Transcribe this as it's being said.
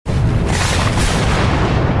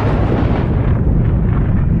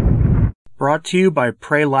Brought to you by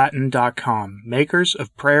PrayLatin.com, makers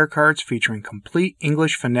of prayer cards featuring complete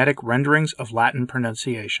English phonetic renderings of Latin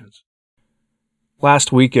pronunciations.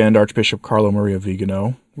 Last weekend, Archbishop Carlo Maria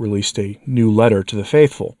Vigano released a new letter to the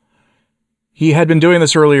faithful. He had been doing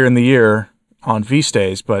this earlier in the year on feast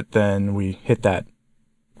days, but then we hit that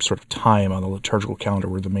sort of time on the liturgical calendar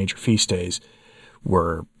where the major feast days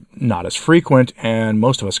were not as frequent, and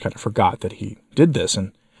most of us kind of forgot that he did this,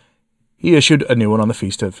 and he issued a new one on the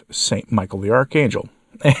feast of St. Michael the Archangel.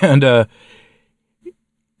 And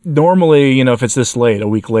normally, if it's this late, a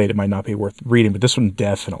week late, it might not be worth reading, but this one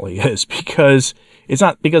definitely is, because it's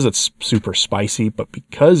not because it's super spicy, but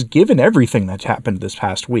because given everything that's happened this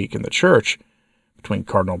past week in the church, between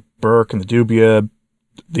Cardinal Burke and the Dubia,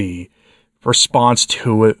 the response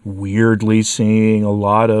to it, weirdly seeing a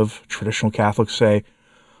lot of traditional Catholics say,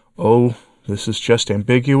 oh, this is just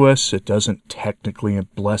ambiguous. It doesn't technically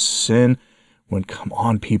bless sin. When, come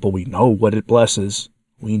on, people, we know what it blesses.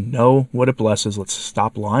 We know what it blesses. Let's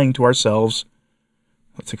stop lying to ourselves.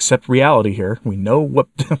 Let's accept reality here. We know what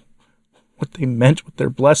they meant with their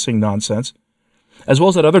blessing nonsense, as well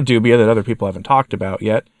as that other dubia that other people haven't talked about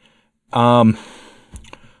yet.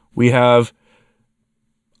 We have,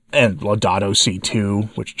 and Laudato Si' too,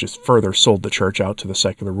 which just further sold the church out to the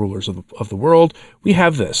secular rulers of the world. We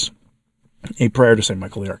have this. A prayer to St.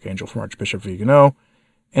 Michael the Archangel from Archbishop Vigano.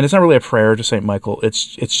 And it's not really a prayer to St. Michael,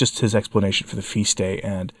 it's just his explanation for the feast day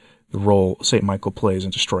and the role St. Michael plays in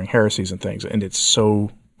destroying heresies and things. And it's so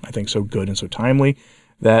good and so timely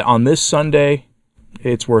that on this Sunday,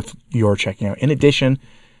 it's worth your checking out. In addition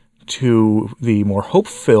to the more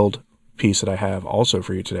hope-filled piece that I have also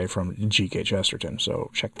for you today from G.K. Chesterton, so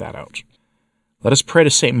check that out. Let us pray to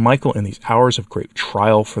St. Michael in these hours of great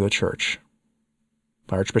trial for the church.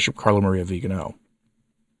 By Archbishop Carlo Maria Vigano.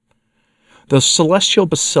 The celestial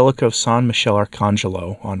basilica of San Michele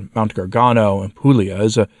Arcangelo on Mount Gargano in Puglia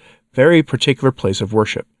is a very particular place of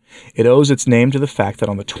worship. It owes its name to the fact that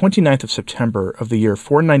on the 29th of September of the year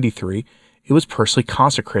 493, it was personally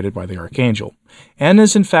consecrated by the Archangel, and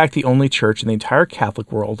is in fact the only church in the entire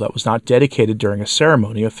Catholic world that was not dedicated during a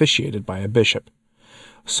ceremony officiated by a bishop.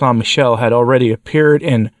 San Michele had already appeared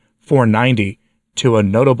in 490 to a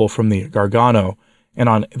notable from the Gargano, and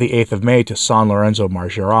on the 8th of May to San Lorenzo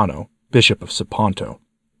Margerano, Bishop of Siponto.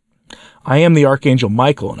 I am the Archangel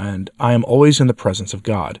Michael, and I am always in the presence of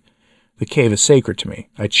God. The cave is sacred to me.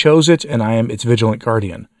 I chose it, and I am its vigilant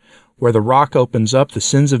guardian. Where the rock opens up, the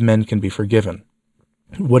sins of men can be forgiven.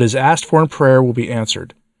 What is asked for in prayer will be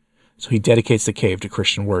answered. So he dedicates the cave to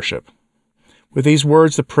Christian worship. With these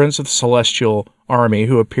words, the prince of the celestial army,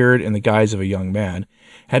 who appeared in the guise of a young man,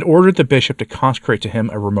 had ordered the bishop to consecrate to him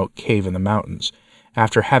a remote cave in the mountains,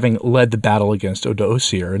 after having led the battle against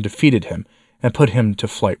Odoacer and defeated him, and put him to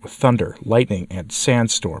flight with thunder, lightning, and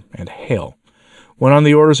sandstorm, and hail. When on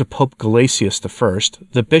the orders of Pope Gelasius I,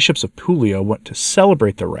 the bishops of Puglia went to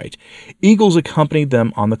celebrate the rite, eagles accompanied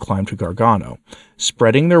them on the climb to Gargano,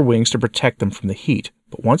 spreading their wings to protect them from the heat.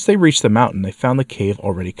 But once they reached the mountain, they found the cave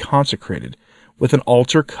already consecrated, with an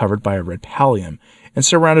altar covered by a red pallium, and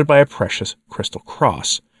surrounded by a precious crystal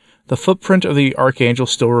cross. The footprint of the Archangel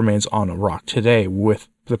still remains on a rock today, with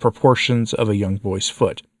the proportions of a young boy's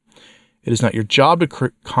foot. It is not your job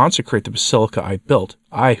to consecrate the basilica I built,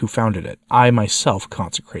 I who founded it. I myself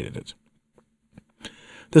consecrated it.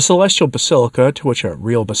 The celestial basilica, to which a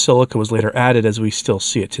real basilica was later added as we still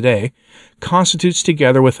see it today, constitutes,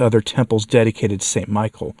 together with other temples dedicated to St.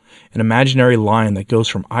 Michael, an imaginary line that goes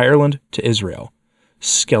from Ireland to Israel.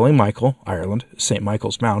 Skelling Michael, Ireland, St.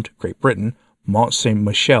 Michael's Mount, Great Britain, Mont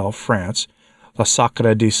Saint-Michel, France, La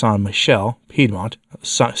Sacra di San Michele, Piedmont,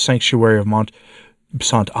 Sanctuary of Mont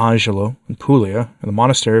Sant'Angelo in Puglia, and the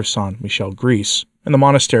Monastery of San Michele, Greece, and the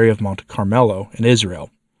Monastery of Monte Carmelo in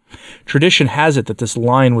Israel. Tradition has it that this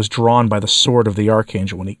line was drawn by the sword of the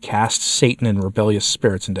Archangel when he cast Satan and rebellious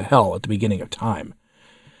spirits into hell at the beginning of time.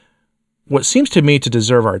 What seems to me to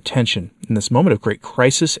deserve our attention in this moment of great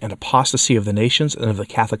crisis and apostasy of the nations and of the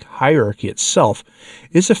Catholic hierarchy itself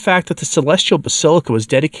is the fact that the celestial basilica was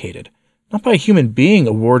dedicated, not by a human being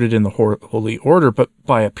awarded in the holy order, but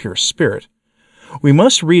by a pure spirit. We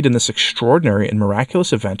must read in this extraordinary and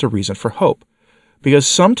miraculous event a reason for hope, because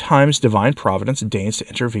sometimes divine providence deigns to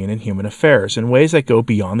intervene in human affairs in ways that go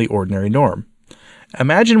beyond the ordinary norm.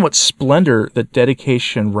 Imagine what splendor that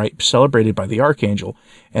dedication rite celebrated by the Archangel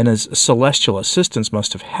and his celestial assistants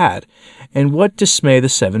must have had, and what dismay the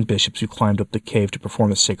 7 bishops who climbed up the cave to perform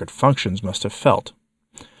the sacred functions must have felt.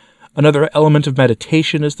 Another element of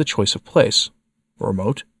meditation is the choice of place.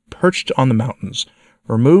 Remote, perched on the mountains,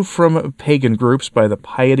 removed from pagan groups by the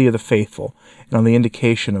piety of the faithful, and on the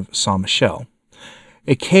indication of Saint Michel.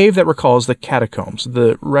 A cave that recalls the catacombs,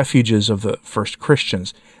 the refuges of the first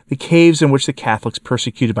Christians, the caves in which the Catholics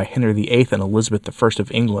persecuted by Henry VIII and Elizabeth I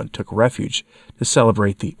of England took refuge to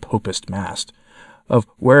celebrate the Popist Mass, of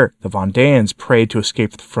where the Vendéans prayed to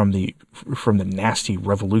escape from the nasty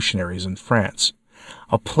revolutionaries in France.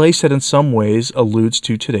 A place that in some ways alludes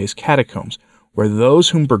to today's catacombs, where those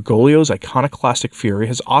whom Bergoglio's iconoclastic fury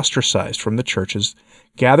has ostracized from the churches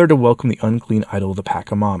gather to welcome the unclean idol of the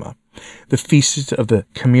Pachamama. The feasts of the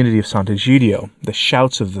community of Sant'Egidio, the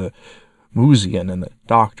shouts of the Muezzin and the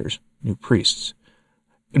doctors, new priests,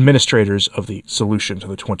 administrators of the solution to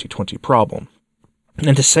the 2020 problem.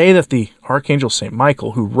 And to say that the Archangel St.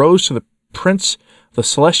 Michael, who rose to the prince of the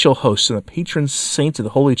celestial hosts and the patron saint of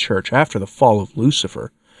the Holy Church after the fall of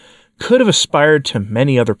Lucifer, could have aspired to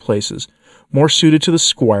many other places, more suited to the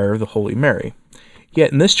squire of the Holy Mary.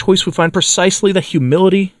 Yet in this choice we find precisely the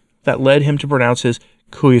humility that led him to pronounce his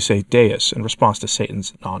Cuius et Deus in response to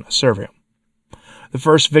Satan's non serviam. The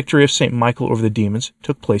first victory of St. Michael over the demons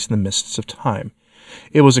took place in the mists of time.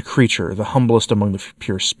 It was a creature, the humblest among the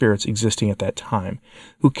pure spirits existing at that time,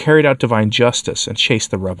 who carried out divine justice and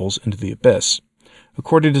chased the rebels into the abyss.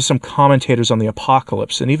 According to some commentators on the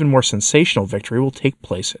apocalypse, an even more sensational victory will take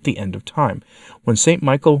place at the end of time, when St.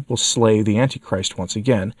 Michael will slay the Antichrist once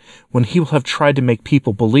again, when he will have tried to make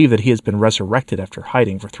people believe that he has been resurrected after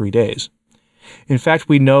hiding for 3 days. In fact,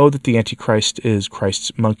 we know that the Antichrist is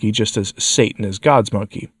Christ's monkey just as Satan is God's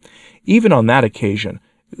monkey. Even on that occasion,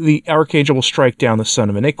 the Archangel will strike down the son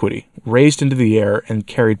of iniquity, raised into the air and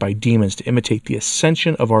carried by demons to imitate the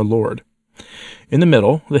ascension of our Lord. In the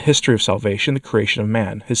middle, the history of salvation, the creation of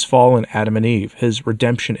man, his fall in Adam and Eve, his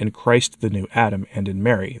redemption in Christ, the new Adam, and in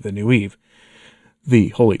Mary, the new Eve, the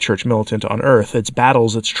Holy Church militant on earth, its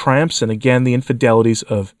battles, its triumphs, and again the infidelities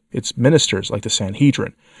of its ministers like the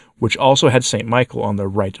Sanhedrin, which also had St. Michael on the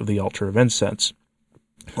right of the altar of incense.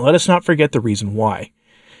 Let us not forget the reason why.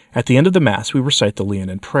 At the end of the Mass, we recite the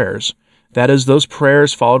Leonine prayers. That is, those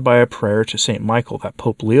prayers followed by a prayer to St. Michael that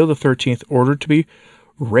Pope Leo XIII ordered to be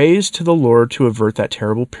raised to the Lord to avert that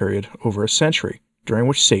terrible period over a century, during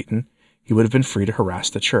which Satan, he would have been free to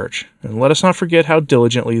harass the Church. And let us not forget how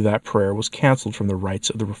diligently that prayer was cancelled from the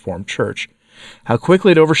rites of the Reformed Church, how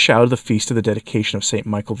quickly it overshadowed the feast of the dedication of St.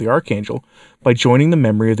 Michael the Archangel by joining the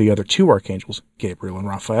memory of the other two archangels, Gabriel and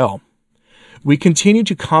Raphael. We continue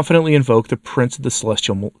to confidently invoke the Prince of the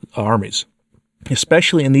Celestial Armies,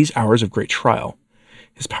 especially in these hours of great trial.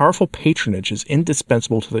 His powerful patronage is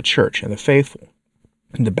indispensable to the Church and the faithful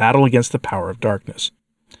in the battle against the power of darkness.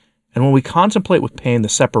 And when we contemplate with pain the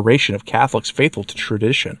separation of Catholics faithful to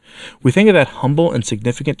tradition, we think of that humble and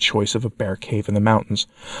significant choice of a bare cave in the mountains,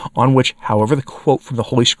 on which, however, the quote from the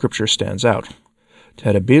Holy Scripture stands out.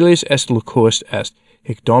 Terribilis est lucuist est,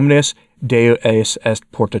 hic Dominus Deo eis est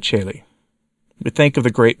porta caeli. We think of the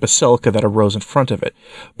great basilica that arose in front of it,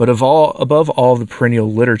 but above all the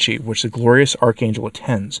perennial liturgy which the glorious Archangel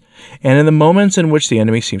attends, and in the moments in which the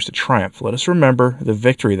enemy seems to triumph, let us remember the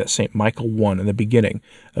victory that St. Michael won in the beginning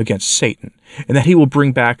against Satan, and that he will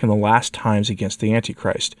bring back in the last times against the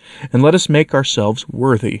Antichrist, and let us make ourselves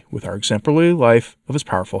worthy with our exemplary life of his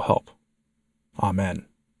powerful help. Amen.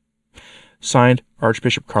 Signed,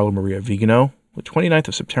 Archbishop Carlo Maria Vigano, the 29th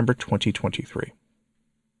of September, 2023.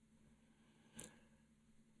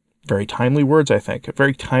 Very timely words, I think. A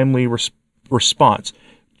very timely response.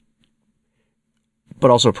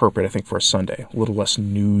 But also appropriate, I think, for a Sunday. A little less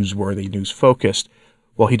newsworthy, news-focused.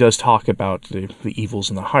 While he does talk about the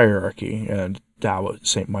evils in the hierarchy, and how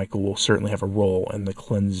St. Michael will certainly have a role in the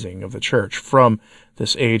cleansing of the Church from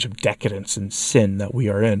this age of decadence and sin that we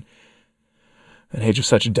are in. An age of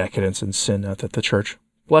such decadence and sin that the Church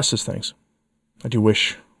blesses things. I do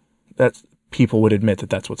wish that people would admit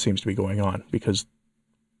that that's what seems to be going on, because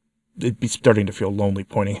it'd be starting to feel lonely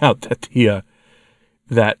pointing out that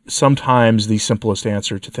that sometimes the simplest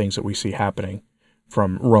answer to things that we see happening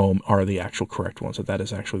from Rome are the actual correct ones, that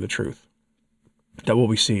is actually the truth. That what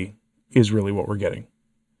we see is really what we're getting.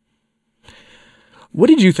 What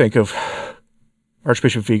did you think of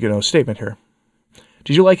Archbishop Vigano's statement here?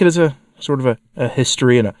 Did you like it as a sort of a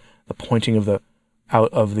history and a pointing of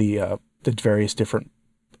the various different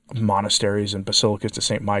monasteries and basilicas to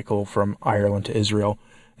St. Michael from Ireland to Israel,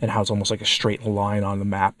 and how it's almost like a straight line on the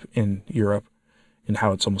map in Europe, and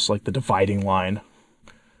how it's almost like the dividing line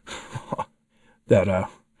that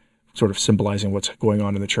sort of symbolizing what's going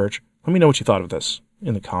on in the Church? Let me know what you thought of this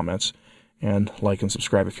in the comments, and like and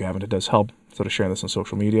subscribe if you haven't. It does help. Sort of sharing this on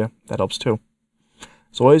social media, that helps too.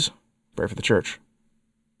 As always, pray for the Church.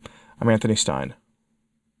 I'm Anthony Stein.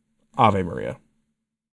 Ave Maria.